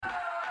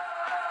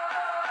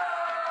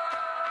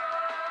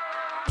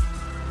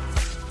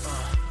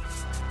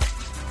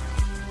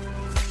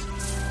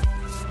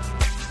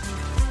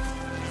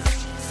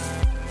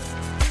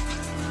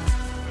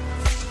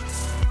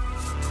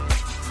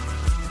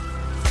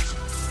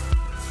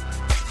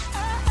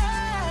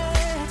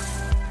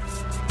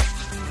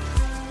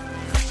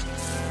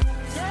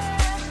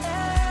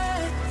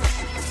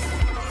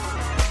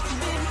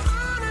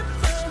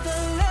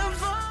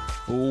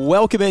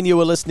welcome in. You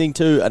are listening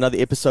to another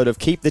episode of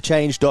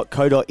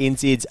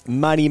keepthechange.co.nz's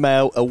Money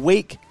Mail, a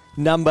week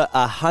number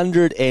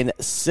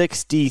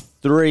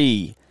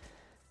 163.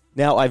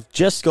 Now, I've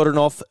just gotten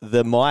off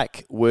the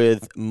mic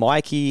with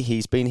Mikey.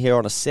 He's been here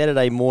on a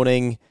Saturday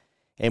morning,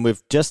 and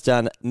we've just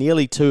done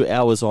nearly 2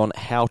 hours on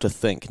how to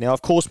think. Now,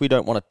 of course, we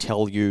don't want to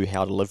tell you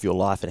how to live your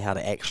life and how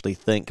to actually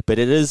think, but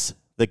it is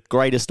the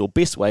greatest or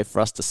best way for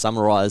us to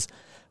summarize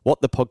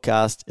what the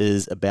podcast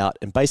is about.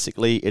 And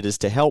basically, it is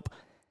to help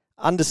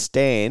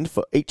understand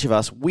for each of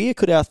us, where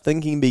could our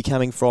thinking be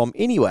coming from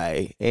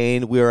anyway,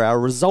 and where are our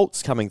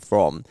results coming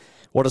from?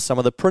 What are some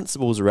of the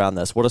principles around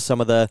this? What are some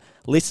of the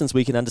lessons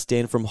we can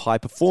understand from high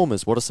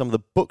performers? What are some of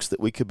the books that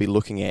we could be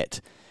looking at?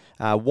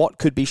 What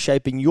could be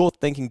shaping your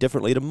thinking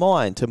differently to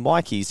mine, to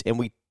Mikey's? And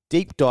we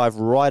deep dive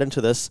right into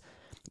this.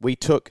 We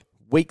took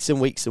weeks and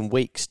weeks and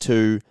weeks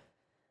to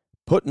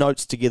put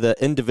notes together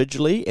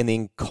individually and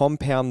then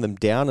compound them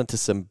down into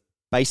some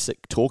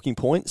basic talking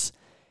points.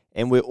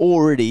 And we're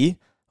already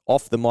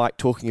off the mic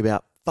talking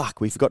about,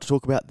 we forgot to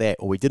talk about that,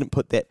 or we didn't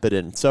put that bit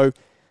in. So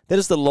that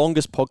is the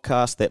longest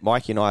podcast that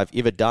Mikey and I have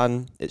ever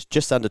done. It's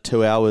just under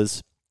 2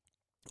 hours.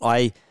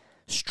 I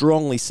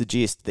strongly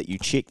suggest that you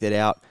check that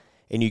out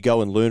and you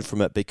go and learn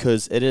from it,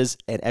 because it is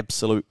an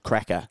absolute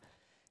cracker.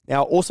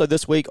 Now, also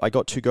this week, I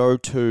got to go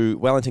to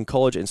Wellington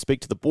College and speak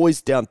to the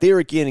boys down there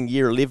again in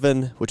year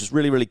 11, which is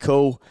really, really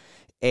cool.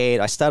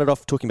 And I started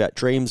off talking about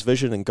dreams,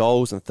 vision, and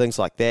goals and things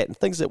like that, and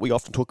things that we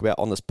often talk about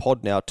on this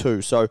pod now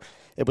too. So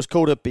it was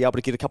cool to be able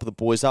to get a couple of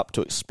the boys up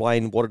to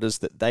explain what it is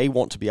that they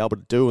want to be able to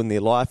do in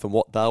their life and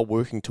what they're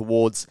working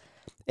towards,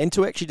 and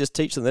to actually just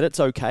teach them that it's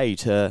okay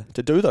to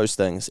do those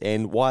things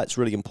and why it's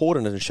really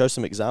important, and show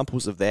some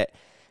examples of that,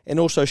 and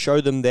also show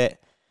them that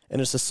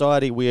in a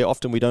society where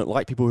often we don't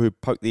like people who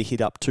poke their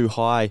head up too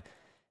high,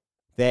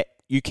 that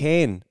you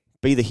can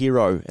be the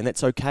hero, and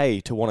it's okay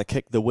to want to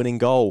kick the winning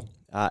goal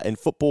in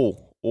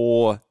football,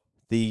 or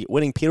the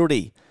winning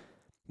penalty,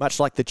 much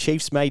like the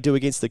Chiefs may do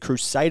against the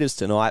Crusaders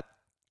tonight.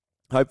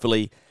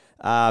 Hopefully,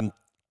 shout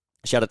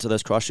out to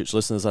those Christchurch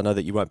listeners. I know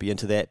that you won't be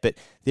into that, but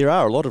there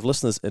are a lot of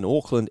listeners in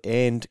Auckland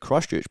and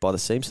Christchurch by the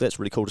seams, so that's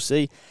really cool to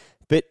see.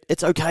 But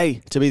it's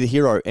okay to be the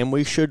hero, and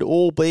we should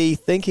all be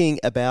thinking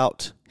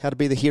about how to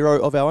be the hero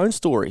of our own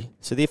story.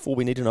 So therefore,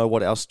 we need to know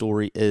what our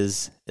story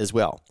is as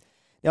well.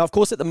 Now, of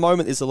course, at the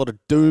moment, there's a lot of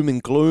doom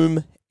and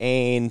gloom,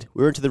 and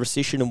we're into the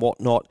recession and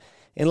whatnot.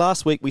 And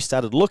last week, we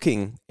started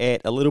looking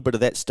at a little bit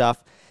of that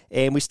stuff,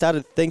 and we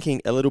started thinking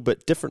a little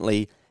bit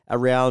differently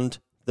around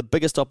the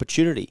biggest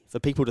opportunity for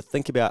people to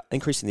think about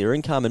increasing their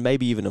income and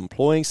maybe even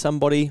employing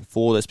somebody,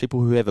 for those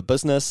people who have a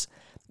business.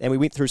 And we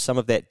went through some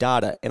of that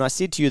data. And I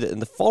said to you that in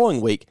the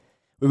following week,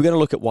 we were going to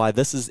look at why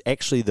this is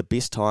actually the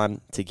best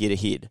time to get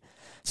ahead.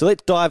 So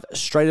let's dive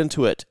straight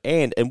into it.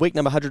 And in week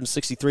number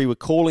 163, we're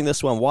calling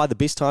this one, Why the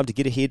Best Time to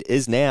Get Ahead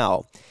is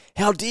Now.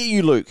 How dare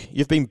you, Luke?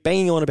 You've been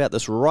banging on about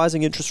this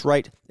rising interest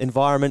rate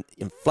environment,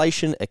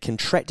 inflation, a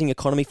contracting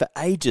economy for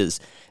ages.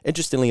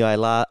 Interestingly, I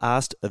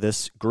asked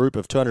this group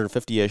of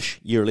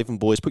 250-ish year 11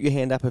 boys, put your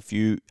hand up if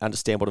you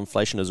understand what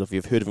inflation is, or if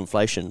you've heard of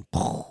inflation.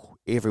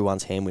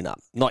 Everyone's hand went up.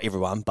 Not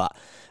everyone, but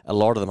a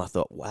lot of them. I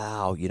thought,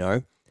 wow,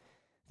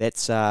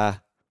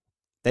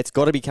 that's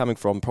got to be coming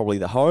from probably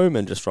the home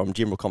and just from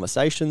general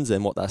conversations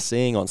and what they're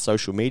seeing on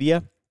social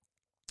media.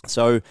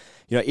 So,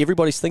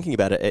 everybody's thinking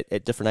about it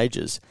at different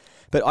ages.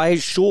 But I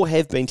sure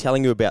have been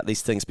telling you about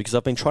these things because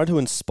I've been trying to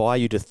inspire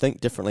you to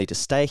think differently, to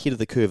stay ahead of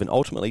the curve, and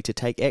ultimately to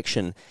take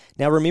action.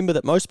 Now, remember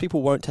that most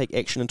people won't take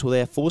action until they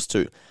are forced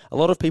to. A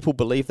lot of people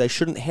believe they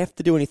shouldn't have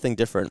to do anything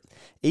different.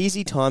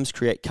 Easy times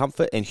create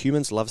comfort, and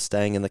humans love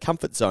staying in the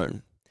comfort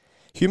zone.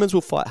 Humans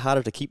will fight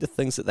harder to keep the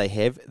things that they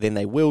have than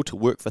they will to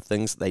work for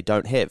things that they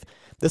don't have.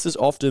 This is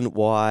often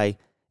why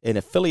in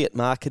affiliate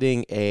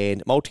marketing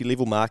and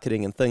multi-level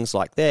marketing and things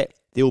like that,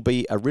 there will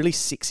be a really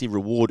sexy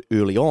reward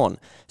early on.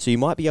 So you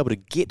might be able to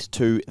get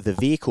to the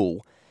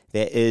vehicle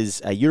that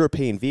is a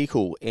European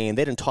vehicle, and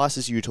that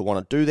entices you to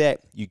want to do that.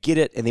 You get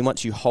it, and then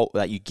once you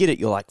get it,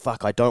 you're like,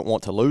 fuck, I don't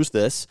want to lose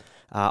this.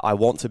 I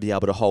want to be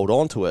able to hold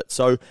on to it.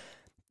 So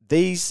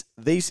these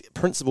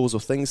principles or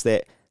things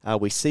that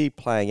we see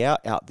playing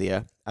out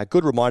there are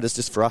good reminders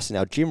just for us in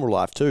our general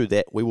life too,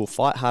 that we will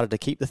fight harder to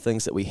keep the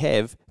things that we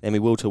have than we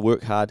will to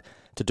work hard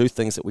to do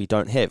things that we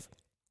don't have.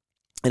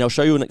 And I'll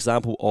show you an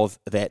example of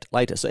that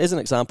later. So as an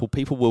example,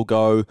 people will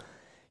go,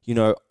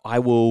 I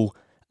will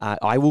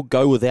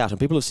go without. And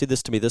people have said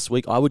this to me this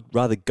week, I would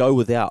rather go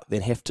without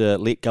than have to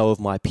let go of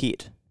my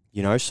pet.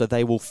 So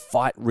they will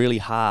fight really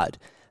hard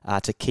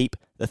to keep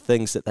the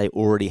things that they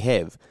already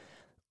have,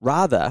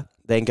 rather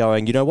than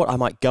going, I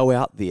might go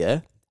out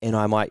there and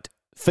I might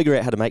figure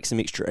out how to make some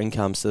extra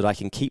income so that I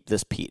can keep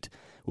this pet.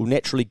 We'll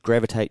naturally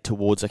gravitate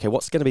towards, okay,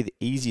 what's going to be the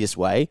easiest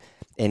way?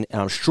 And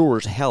I'm sure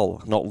as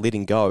hell not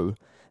letting go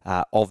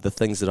of the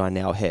things that I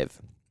now have.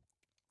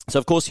 So,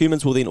 of course,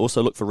 humans will then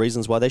also look for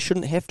reasons why they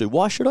shouldn't have to.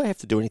 Why should I have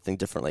to do anything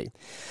differently?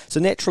 So,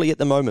 naturally, at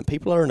the moment,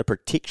 people are in a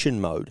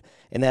protection mode,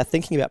 and they're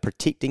thinking about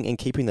protecting and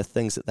keeping the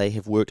things that they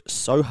have worked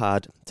so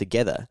hard to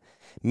gather.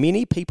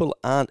 Many people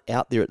aren't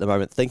out there at the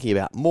moment thinking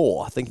about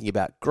more, thinking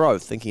about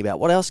growth, thinking about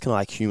what else can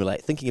I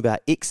accumulate, thinking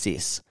about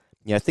excess,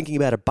 thinking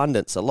about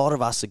abundance. A lot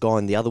of us are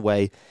going the other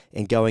way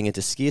and going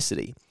into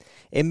scarcity.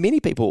 And many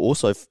people are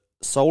also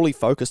solely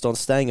focused on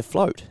staying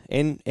afloat,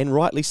 and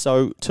rightly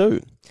so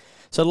too.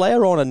 So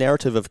layer on a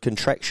narrative of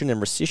contraction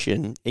and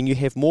recession, and you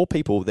have more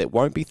people that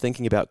won't be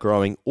thinking about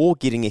growing or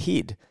getting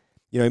ahead.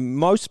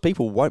 Most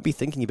people won't be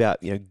thinking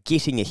about,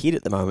 getting ahead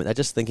at the moment. They're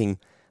just thinking,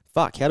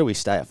 fuck, how do we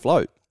stay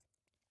afloat?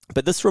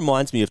 But this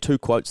reminds me of two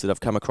quotes that I've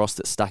come across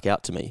that stuck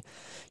out to me.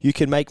 You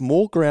can make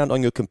more ground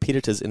on your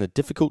competitors in a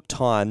difficult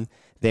time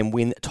than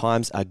when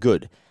times are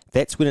good.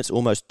 That's when it's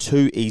almost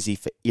too easy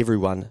for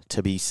everyone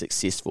to be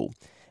successful.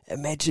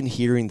 Imagine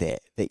hearing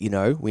that,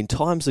 when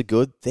times are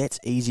good, that's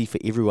easy for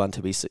everyone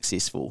to be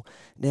successful.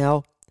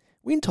 Now,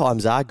 when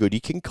times are good,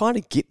 you can kind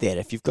of get that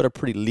if you've got a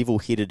pretty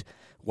level-headed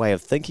way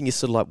of thinking. You're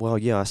sort of like, well,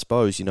 yeah, I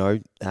suppose,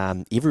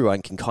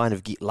 everyone can kind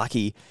of get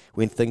lucky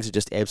when things are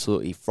just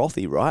absolutely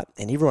frothy, right?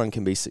 And everyone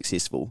can be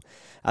successful.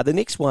 The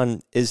next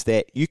one is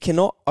that you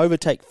cannot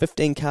overtake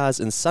 15 cars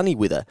in sunny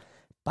weather,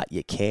 but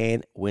you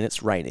can when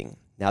it's raining.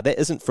 Now, that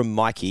isn't from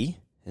Mikey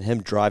and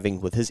him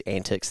driving with his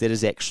antics. That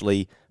is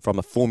actually from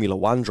a Formula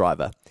One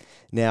driver.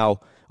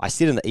 Now, I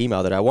said in the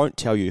email that I won't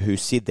tell you who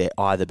said that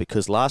either,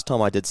 because last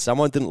time I did,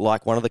 someone didn't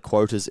like one of the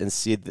quoters and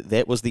said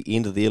that was the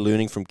end of their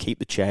learning from Keep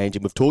the Change.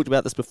 And we've talked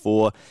about this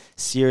before.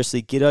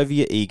 Seriously, get over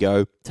your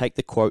ego. Take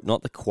the quote,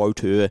 not the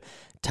quoter.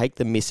 Take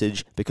the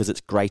message, because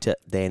it's greater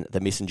than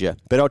the messenger.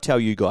 But I'll tell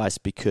you guys,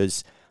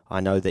 because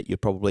I know that you're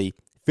probably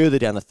further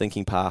down the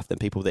thinking path than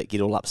people that get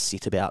all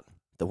upset about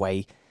the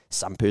way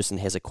some person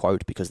has a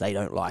quote because they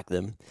don't like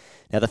them.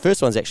 Now, the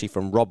first one's actually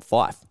from Rob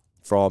Fife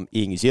from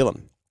Air New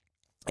Zealand.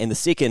 And the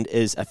second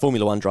is a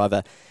Formula One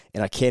driver,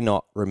 and I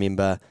cannot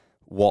remember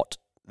what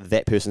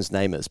that person's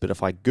name is. But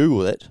if I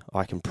Google it,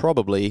 I can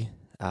probably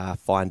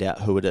find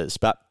out who it is.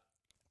 But,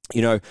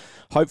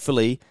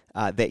 hopefully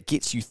that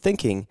gets you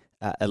thinking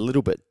a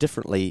little bit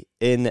differently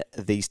in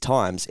these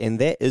times. And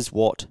that is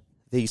what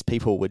these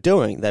people were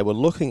doing. They were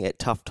looking at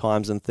tough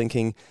times and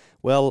thinking,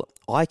 well,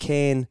 I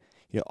can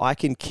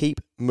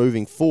keep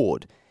moving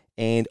forward,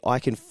 and I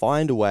can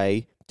find a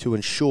way to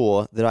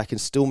ensure that I can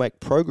still make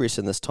progress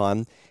in this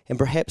time, and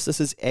perhaps this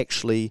is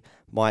actually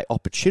my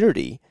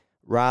opportunity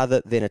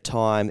rather than a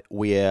time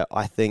where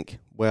I think,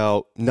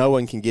 well, no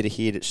one can get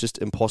ahead, it's just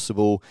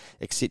impossible,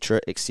 etc.,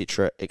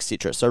 etc.,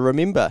 etc. So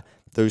remember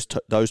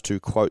those two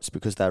quotes,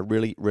 because they're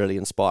really, really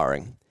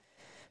inspiring.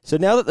 So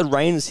now that the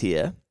rain is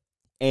here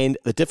and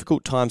the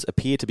difficult times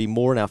appear to be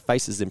more in our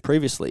faces than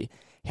previously,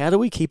 how do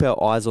we keep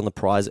our eyes on the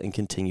prize and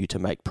continue to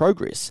make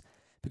progress?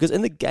 Because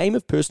in the game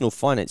of personal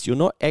finance, you're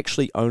not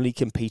actually only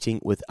competing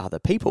with other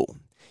people.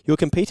 You're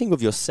competing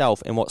with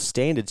yourself and what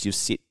standards you've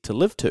set to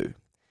live to.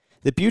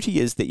 The beauty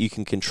is that you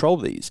can control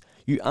these.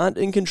 You aren't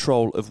in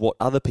control of what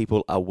other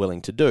people are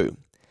willing to do.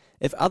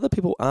 If other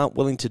people aren't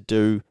willing to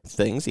do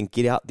things and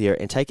get out there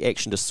and take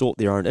action to sort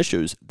their own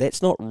issues,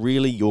 that's not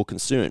really your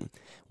concern.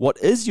 What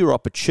is your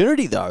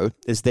opportunity, though,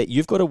 is that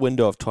you've got a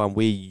window of time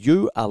where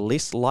you are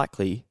less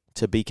likely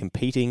to be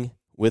competing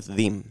with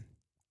them.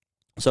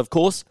 So, of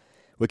course,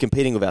 we're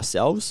competing with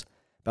ourselves,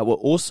 but we're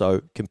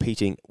also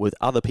competing with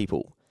other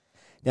people.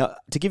 Now,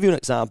 to give you an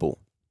example,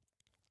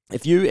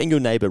 if you and your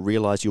neighbour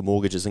realise your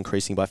mortgage is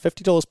increasing by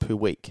 $50 per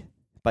week,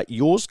 but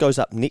yours goes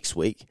up next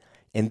week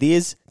and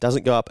theirs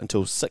doesn't go up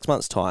until 6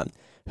 months' time,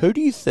 who do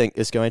you think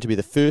is going to be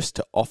the first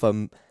to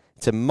offer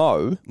to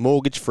mow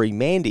mortgage-free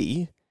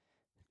Mandy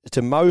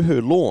to mow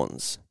her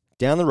lawns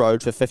down the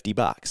road for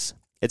 $50?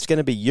 It's going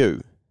to be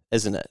you,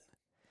 isn't it?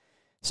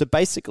 So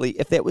basically,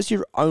 if that was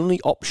your only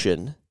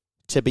option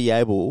to be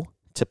able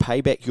to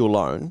pay back your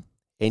loan,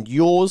 and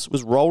yours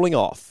was rolling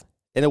off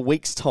in a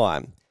week's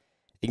time,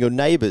 and your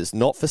neighbour's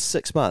not for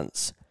 6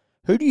 months,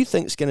 who do you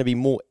think is going to be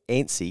more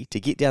antsy to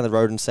get down the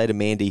road and say to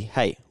Mandy,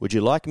 hey, would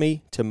you like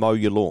me to mow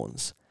your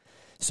lawns?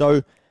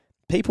 So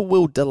people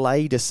will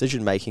delay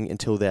decision making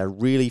until they're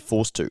really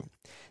forced to.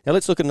 Now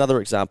let's look at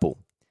another example.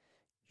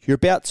 You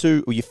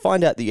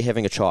find out that you're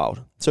having a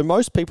child. So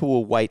most people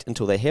will wait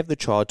until they have the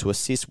child to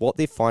assess what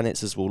their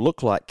finances will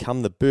look like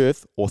come the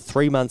birth or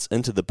 3 months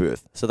into the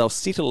birth. So they'll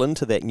settle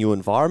into that new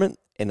environment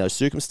and those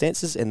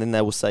circumstances, and then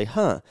they will say,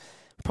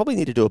 probably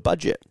need to do a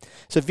budget.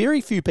 So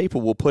very few people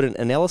will put an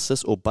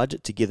analysis or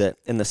budget together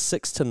in the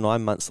 6 to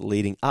 9 months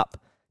leading up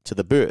to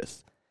the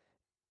birth.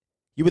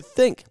 You would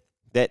think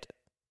that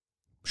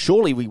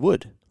surely we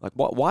would. Like,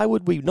 why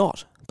would we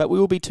not? But we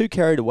will be too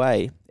carried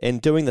away in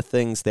doing the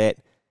things that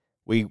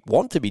we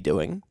want to be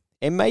doing,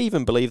 and may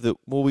even believe that,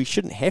 well, we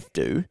shouldn't have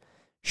to,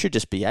 should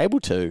just be able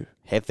to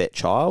have that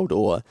child,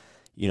 or,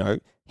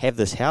 have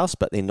this house,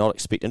 but then not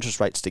expect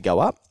interest rates to go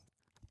up.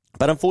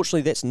 But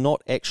unfortunately, that's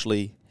not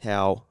actually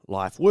how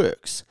life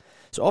works.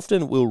 So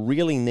often we'll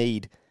really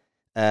need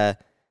a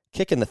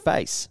kick in the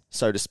face,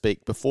 so to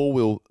speak, before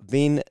we'll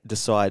then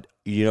decide,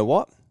 you know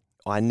what,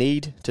 I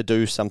need to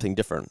do something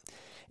different.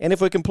 And if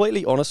we're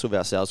completely honest with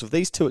ourselves, with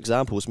these two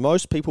examples,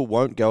 most people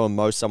won't go and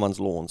mow someone's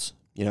lawns.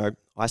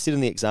 I said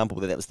in the example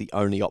that was the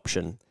only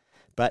option.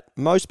 But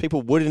most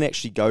people wouldn't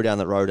actually go down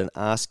the road and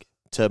ask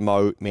to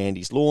mow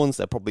Mandy's lawns.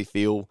 They probably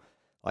feel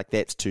like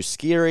that's too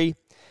scary.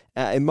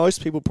 And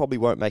most people probably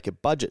won't make a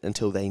budget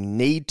until they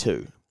need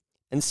to.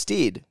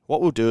 Instead,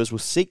 what we'll do is we'll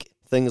seek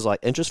things like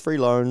interest-free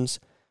loans.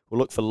 We'll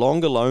look for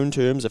longer loan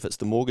terms if it's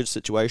the mortgage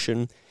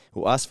situation.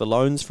 We'll ask for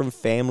loans from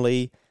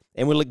family.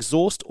 And we'll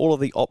exhaust all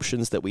of the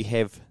options that we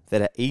have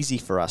that are easy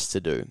for us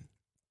to do.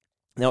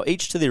 Now,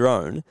 each to their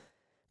own,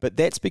 but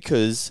that's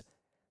because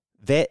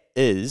that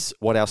is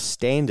what our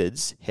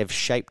standards have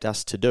shaped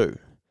us to do.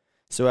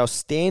 So our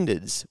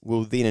standards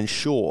will then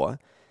ensure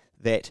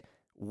that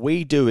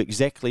we do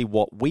exactly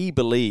what we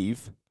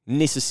believe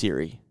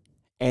necessary,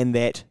 and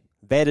that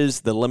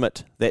is the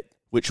limit that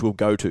which we'll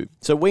go to.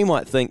 So we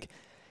might think,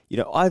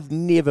 I've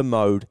never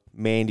mowed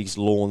Mandy's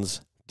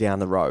lawns down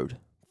the road.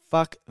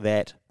 Fuck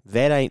that.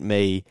 That ain't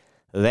me.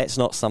 That's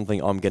not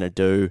something I'm going to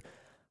do.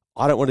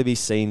 I don't want to be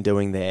seen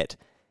doing that.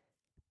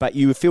 But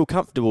you feel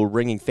comfortable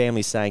ringing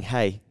family saying,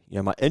 hey,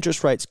 my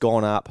interest rate's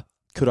gone up.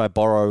 Could I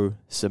borrow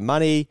some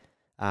money?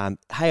 Hey,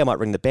 I might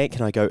ring the bank.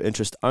 Can I go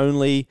interest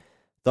only?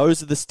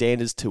 Those are the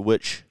standards to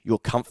which you're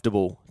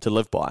comfortable to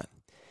live by.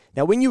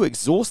 Now, when you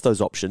exhaust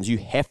those options, you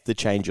have to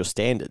change your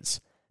standards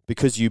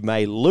because you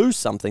may lose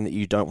something that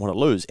you don't want to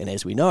lose. And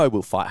as we know,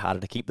 we'll fight harder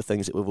to keep the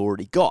things that we've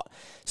already got.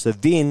 So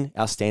then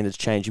our standards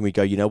change and we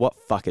go, you know what?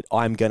 Fuck it.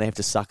 I'm going to have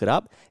to suck it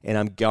up and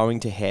I'm going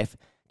to have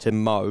to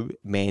mow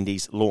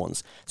Mandy's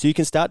lawns. So you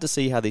can start to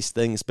see how these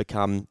things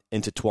become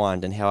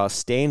intertwined and how our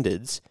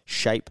standards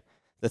shape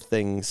the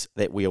things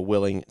that we are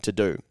willing to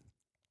do.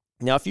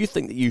 Now, if you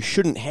think that you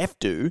shouldn't have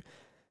to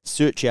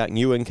search out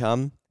new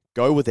income,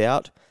 go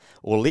without,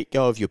 or let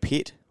go of your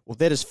pet, well,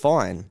 that is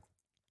fine.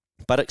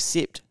 But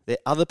accept that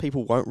other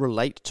people won't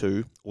relate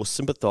to or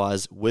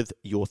sympathize with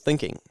your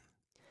thinking.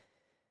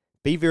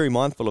 Be very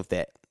mindful of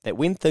that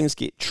when things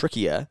get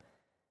trickier,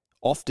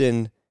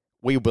 often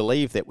we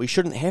believe that we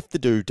shouldn't have to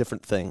do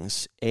different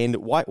things. And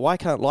why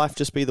can't life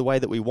just be the way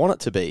that we want it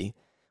to be?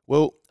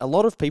 Well, a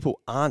lot of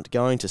people aren't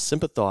going to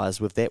sympathize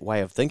with that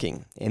way of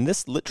thinking. And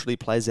this literally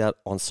plays out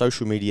on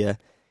social media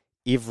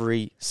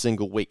every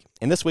single week.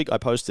 And this week I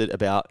posted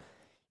about,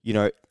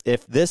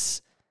 if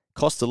this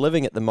cost of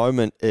living at the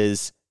moment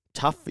is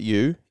tough for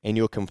you and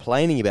you're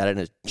complaining about it and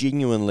it's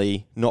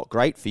genuinely not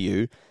great for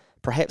you,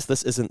 perhaps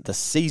this isn't the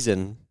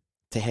season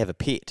to have a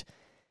pet.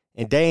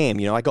 And damn,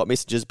 I got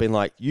messages being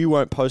like, you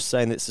won't post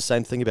saying that's the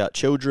same thing about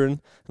children.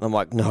 And I'm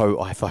like,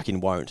 no, I fucking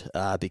won't,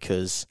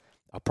 because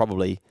I'll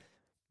probably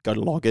go to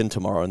log in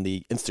tomorrow and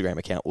the Instagram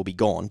account will be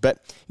gone.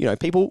 But,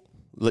 people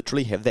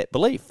literally have that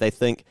belief. They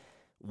think,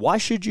 why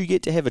should you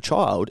get to have a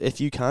child if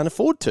you can't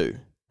afford to?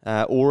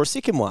 Or a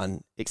second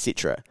one,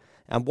 etc.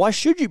 And why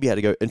should you be able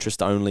to go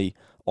interest only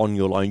on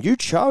your loan? You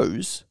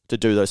chose to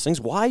do those things.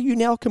 Why are you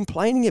now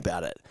complaining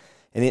about it?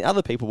 And then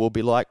other people will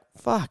be like,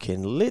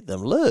 fucking let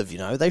them live,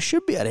 They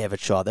should be able to have a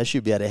child. They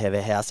should be able to have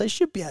a house. They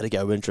should be able to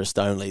go interest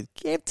only.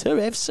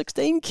 Have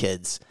 16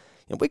 kids.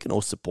 We can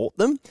all support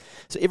them.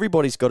 So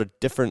everybody's got a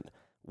different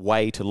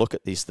way to look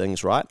at these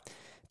things, right?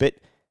 But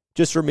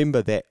just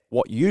remember that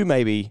what you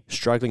may be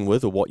struggling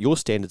with or what your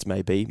standards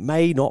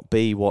may not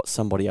be what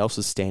somebody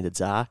else's standards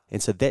are.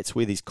 And so that's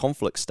where these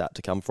conflicts start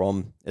to come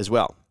from as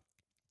well.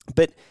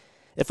 But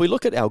if we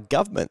look at our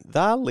government,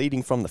 they're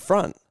leading from the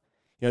front.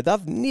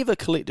 They've never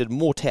collected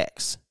more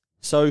tax.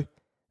 So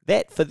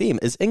that for them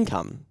is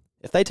income.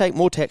 If they take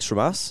more tax from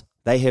us,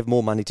 they have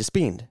more money to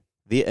spend.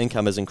 Their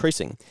income is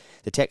increasing.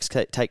 The tax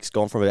take's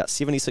gone from about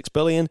 $76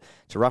 billion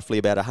to roughly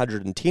about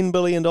 $110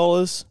 billion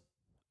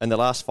in the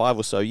last 5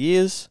 or so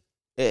years.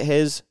 It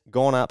has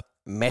gone up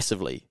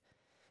massively.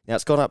 Now,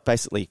 it's gone up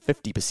basically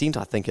 50%,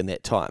 I think, in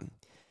that time.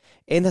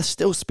 And they're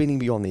still spending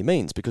beyond their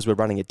means because we're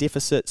running a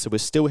deficit, so we're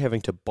still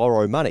having to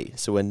borrow money,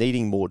 so we're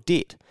needing more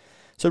debt.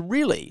 So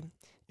really,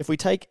 if we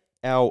take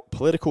our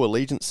political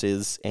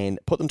allegiances and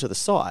put them to the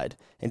side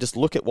and just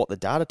look at what the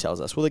data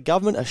tells us, well, the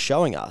government are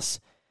showing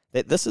us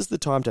that this is the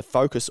time to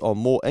focus on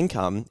more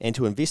income and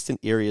to invest in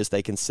areas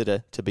they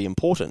consider to be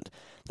important.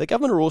 The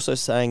government are also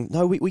saying,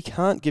 no, we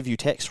can't give you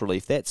tax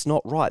relief. That's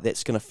not right.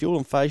 That's going to fuel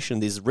inflation.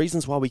 There's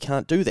reasons why we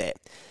can't do that.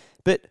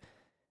 But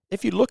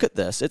if you look at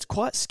this, it's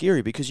quite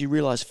scary because you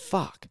realize,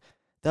 fuck,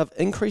 they've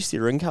increased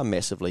their income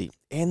massively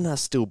and they're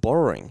still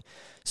borrowing.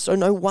 So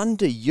no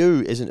wonder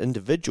you as an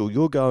individual,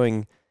 you're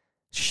going,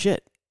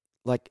 shit,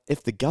 like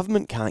if the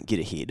government can't get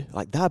ahead,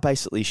 like they're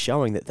basically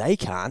showing that they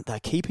can't, they're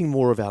keeping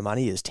more of our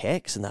money as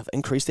tax and they've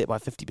increased that by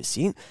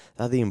 50%,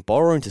 they're then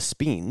borrowing to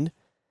spend,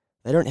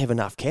 they don't have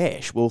enough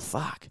cash. Well,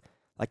 fuck.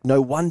 Like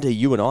no wonder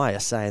you and I are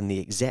saying the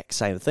exact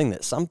same thing,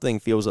 that something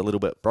feels a little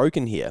bit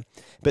broken here.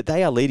 But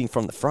they are leading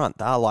from the front.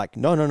 They're like,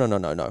 no.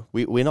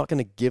 We're not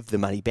going to give the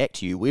money back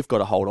to you. We've got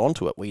to hold on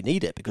to it. We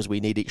need it because we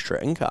need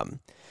extra income.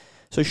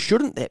 So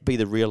shouldn't that be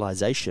the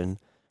realization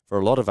for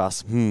a lot of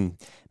us?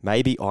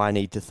 Maybe I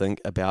need to think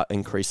about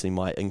increasing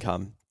my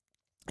income.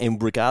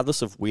 And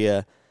regardless of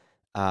whether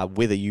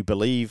you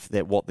believe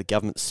that what the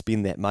government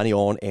spend that money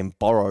on and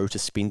borrow to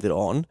spend it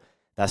on,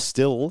 they're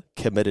still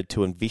committed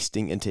to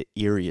investing into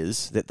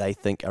areas that they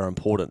think are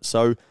important.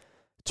 So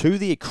to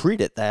their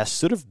credit, they are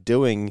sort of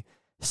doing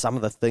some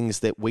of the things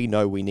that we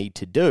know we need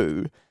to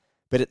do,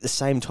 but at the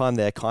same time,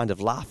 they're kind of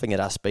laughing at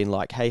us, being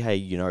like, hey,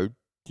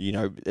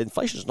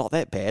 inflation's not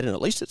that bad, and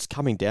at least it's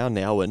coming down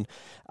now, and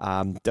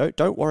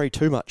don't worry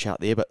too much out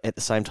there. But at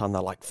the same time,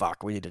 they're like,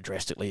 fuck, we need to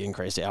drastically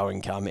increase our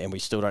income, and we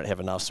still don't have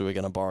enough, so we're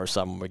going to borrow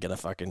some, and we're going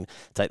to fucking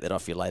take that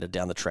off you later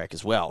down the track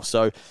as well.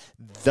 So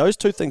those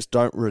two things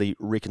don't really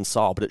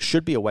reconcile, but it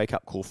should be a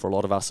wake-up call for a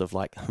lot of us of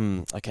like,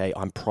 okay,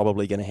 I'm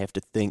probably going to have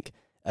to think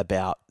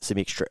about some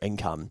extra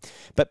income.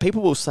 But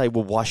people will say,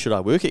 well, why should I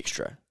work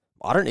extra?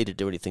 I don't need to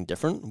do anything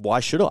different.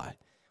 Why should I?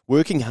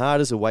 Working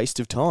hard is a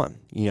waste of time.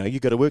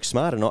 You've got to work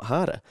smarter, not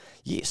harder.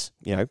 Yes,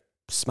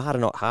 smarter,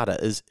 not harder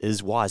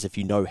is wise if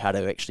you know how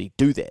to actually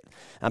do that.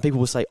 And people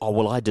will say, oh,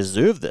 well, I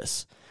deserve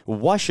this. Well,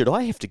 why should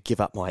I have to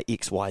give up my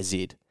X, Y,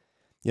 Z?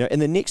 In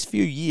the next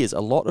few years, a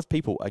lot of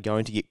people are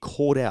going to get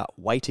caught out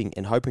waiting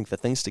and hoping for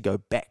things to go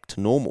back to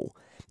normal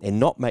and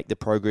not make the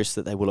progress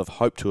that they will have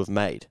hoped to have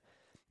made.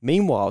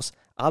 Meanwhile,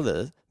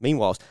 other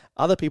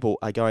people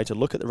are going to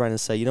look at the rain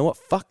and say, you know what,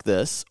 fuck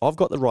this, I've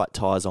got the right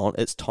tyres on,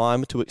 it's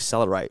time to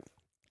accelerate.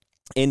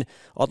 And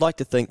I'd like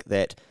to think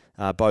that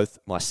both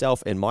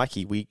myself and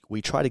Mikey,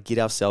 we try to get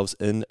ourselves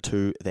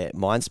into that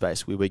mind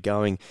space where we're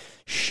going,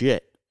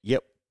 shit,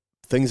 yep,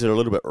 things are a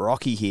little bit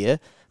rocky here,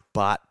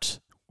 but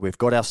we've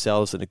got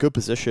ourselves in a good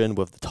position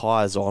with the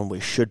tyres on,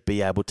 we should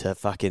be able to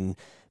fucking,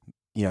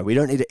 we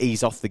don't need to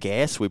ease off the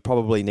gas, we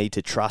probably need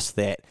to trust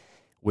that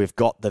we've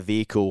got the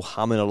vehicle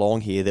humming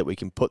along here, that we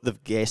can put the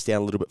gas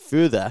down a little bit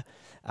further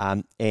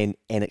and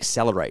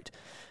accelerate.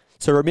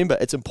 So remember,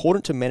 it's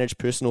important to manage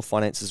personal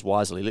finances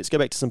wisely. Let's go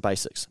back to some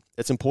basics.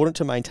 It's important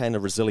to maintain a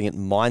resilient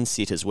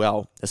mindset as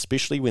well,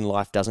 especially when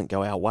life doesn't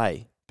go our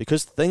way,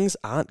 because things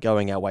aren't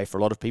going our way for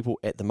a lot of people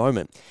at the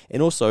moment.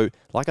 And also,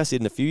 like I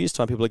said, in a few years'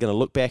 time, people are going to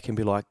look back and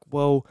be like,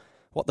 well,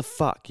 what the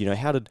fuck?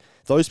 How did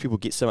those people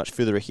get so much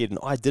further ahead and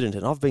I didn't,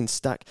 and I've been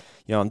stuck,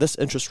 on this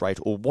interest rate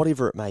or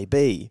whatever it may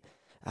be.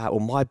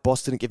 Or my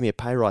boss didn't give me a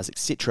pay rise,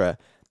 etc.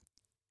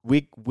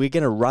 We're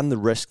going to run the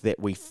risk that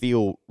we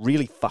feel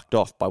really fucked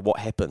off by what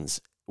happens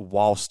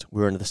whilst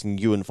we're in this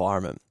new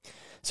environment.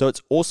 So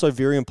it's also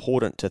very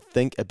important to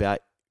think about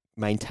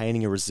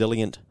maintaining a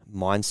resilient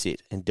mindset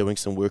and doing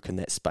some work in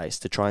that space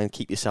to try and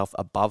keep yourself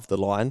above the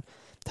line,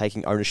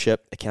 taking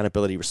ownership,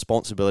 accountability,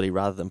 responsibility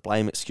rather than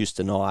blame, excuse,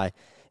 deny,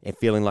 and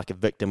feeling like a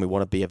victim. We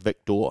want to be a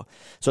victor.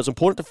 So it's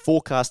important to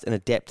forecast and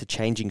adapt to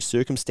changing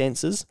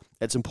circumstances.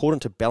 It's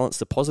important to balance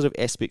the positive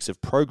aspects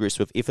of progress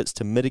with efforts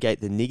to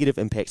mitigate the negative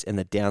impacts and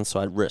the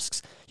downside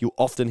risks. You'll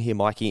often hear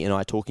Mikey and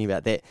I talking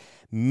about that,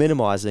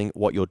 minimizing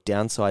what your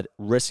downside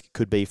risk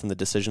could be from the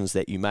decisions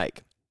that you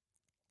make.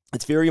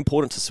 It's very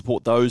important to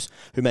support those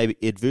who may be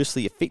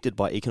adversely affected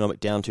by economic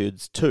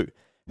downturns too.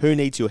 Who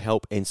needs your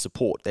help and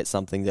support? That's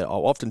something that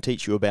I'll often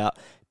teach you about.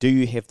 Do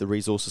you have the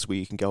resources where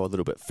you can go a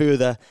little bit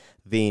further?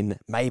 Then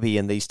maybe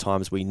in these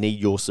times we need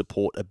your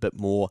support a bit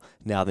more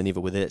now than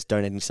ever, whether it's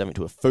donating something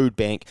to a food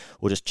bank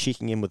or just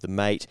checking in with a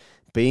mate,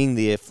 being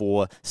there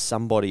for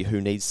somebody who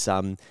needs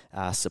some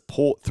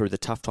support through the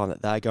tough time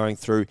that they're going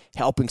through,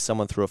 helping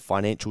someone through a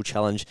financial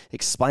challenge,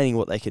 explaining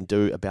what they can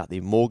do about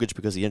their mortgage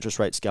because the interest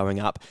rate's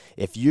going up.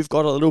 If you've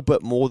got a little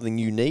bit more than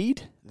you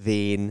need,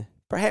 then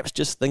perhaps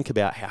just think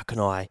about how can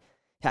I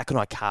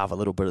carve a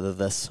little bit of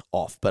this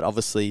off? But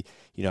obviously,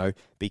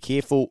 be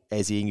careful.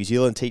 As Air New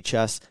Zealand teach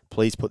us,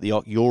 please put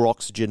your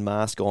oxygen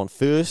mask on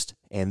first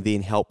and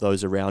then help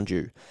those around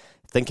you.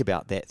 Think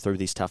about that through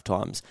these tough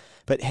times.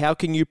 But how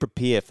can you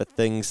prepare for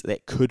things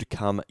that could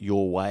come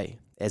your way?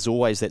 As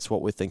always, that's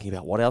what we're thinking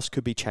about. What else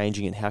could be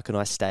changing and how can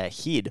I stay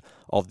ahead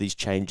of these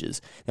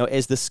changes? Now,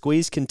 as the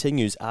squeeze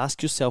continues,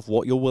 ask yourself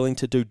what you're willing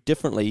to do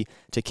differently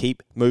to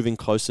keep moving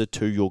closer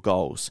to your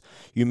goals.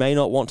 You may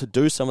not want to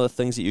do some of the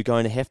things that you're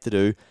going to have to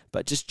do,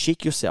 but just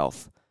check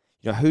yourself.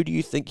 Who do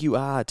you think you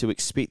are to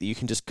expect that you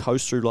can just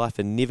coast through life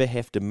and never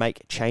have to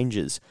make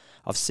changes?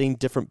 I've seen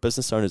different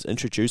business owners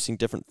introducing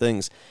different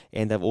things,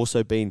 and they've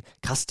also been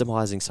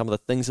customizing some of the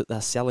things that they're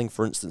selling,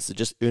 for instance, to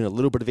just earn a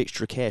little bit of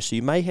extra cash. So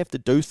you may have to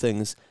do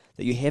things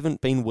that you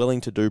haven't been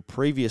willing to do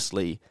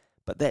previously,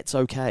 but that's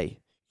okay.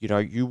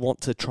 You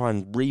want to try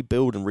and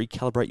rebuild and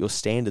recalibrate your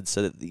standards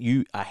so that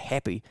you are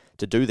happy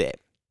to do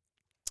that.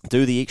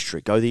 Do the extra,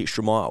 go the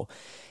extra mile.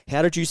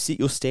 How did you set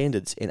your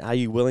standards, and are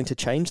you willing to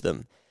change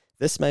them?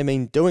 This may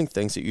mean doing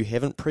things that you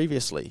haven't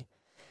previously.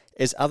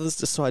 As others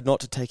decide not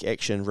to take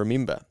action,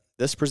 remember,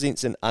 this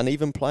presents an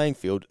uneven playing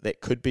field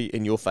that could be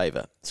in your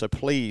favor. So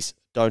please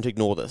don't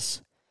ignore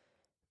this.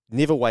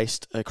 Never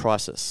waste a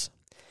crisis.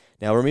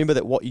 Now remember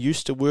that what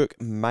used to work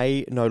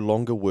may no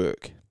longer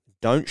work.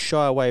 Don't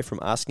shy away from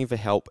asking for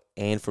help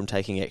and from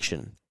taking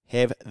action.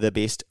 Have the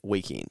best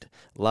weekend.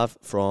 Love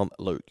from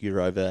Luke.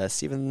 You're over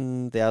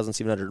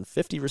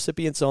 7,750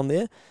 recipients on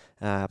there,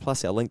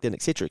 plus our LinkedIn,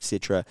 etc.,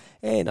 etc.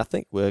 And I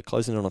think we're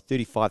closing on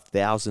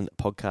 35,000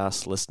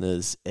 podcast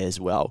listeners as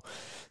well.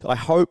 I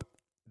hope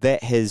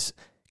that has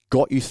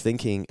got you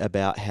thinking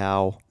about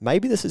how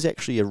maybe this is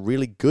actually a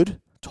really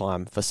good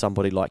time for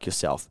somebody like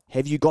yourself.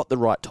 Have you got the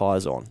right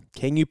tyres on?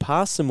 Can you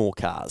pass some more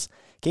cars?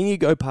 Can you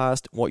go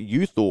past what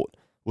you thought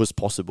was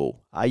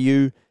possible? Are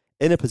you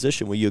in a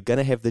position where you're going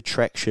to have the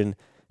traction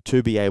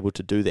to be able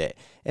to do that.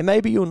 And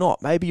maybe you're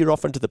not. Maybe you're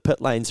off into the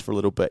pit lanes for a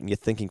little bit and you're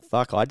thinking,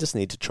 fuck, I just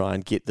need to try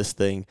and get this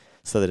thing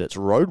so that it's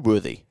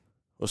roadworthy,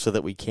 or so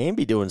that we can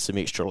be doing some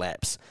extra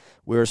laps.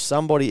 Whereas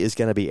somebody is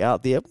going to be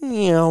out there,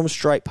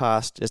 straight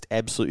past, just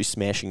absolutely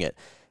smashing it.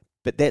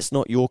 But that's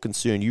not your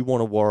concern. You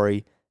want to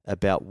worry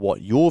about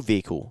what your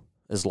vehicle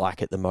is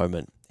like at the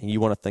moment. And you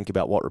want to think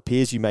about what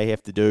repairs you may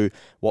have to do,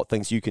 what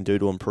things you can do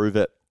to improve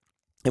it,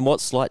 and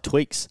what slight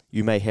tweaks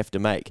you may have to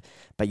make.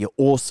 But you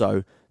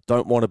also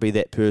don't want to be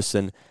that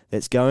person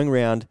that's going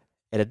around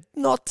at a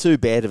not too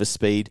bad of a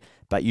speed,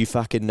 but you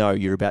fucking know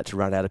you're about to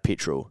run out of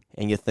petrol.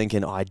 And you're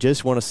thinking, I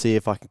just want to see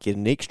if I can get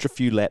an extra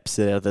few laps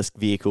out of this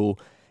vehicle,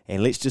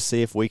 and let's just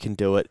see if we can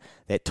do it.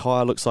 That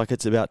tyre looks like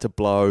it's about to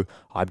blow.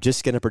 I'm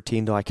just going to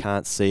pretend I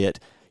can't see it.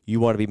 You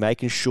want to be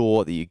making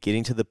sure that you're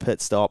getting to the pit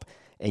stop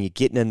and you're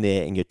getting in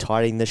there and you're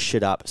tidying this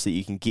shit up so that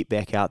you can get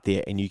back out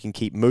there and you can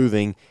keep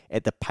moving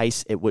at the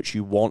pace at which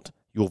you want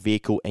your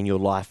vehicle and your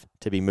life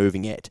to be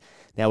moving at.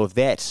 Now with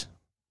that,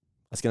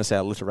 I was going to say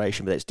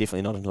alliteration, but that's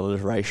definitely not an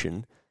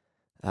alliteration.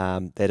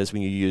 That is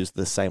when you use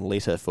the same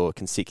letter for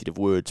consecutive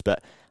words,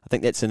 but I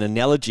think that's an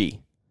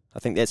analogy. I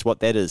think that's what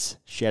that is.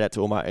 Shout out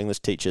to all my English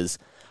teachers.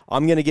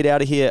 I'm going to get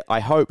out of here. I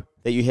hope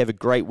that you have a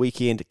great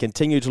weekend.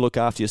 Continue to look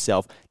after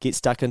yourself. Get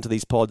stuck into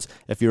these pods.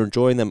 If you're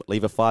enjoying them,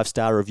 leave a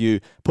 5-star review.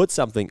 Put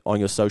something on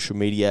your social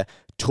media.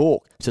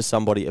 Talk to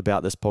somebody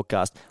about this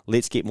podcast.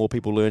 Let's get more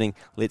people learning.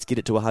 Let's get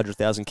it to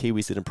 100,000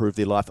 Kiwis that improve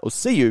their life. I'll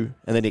see you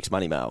in the next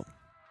Money Mail.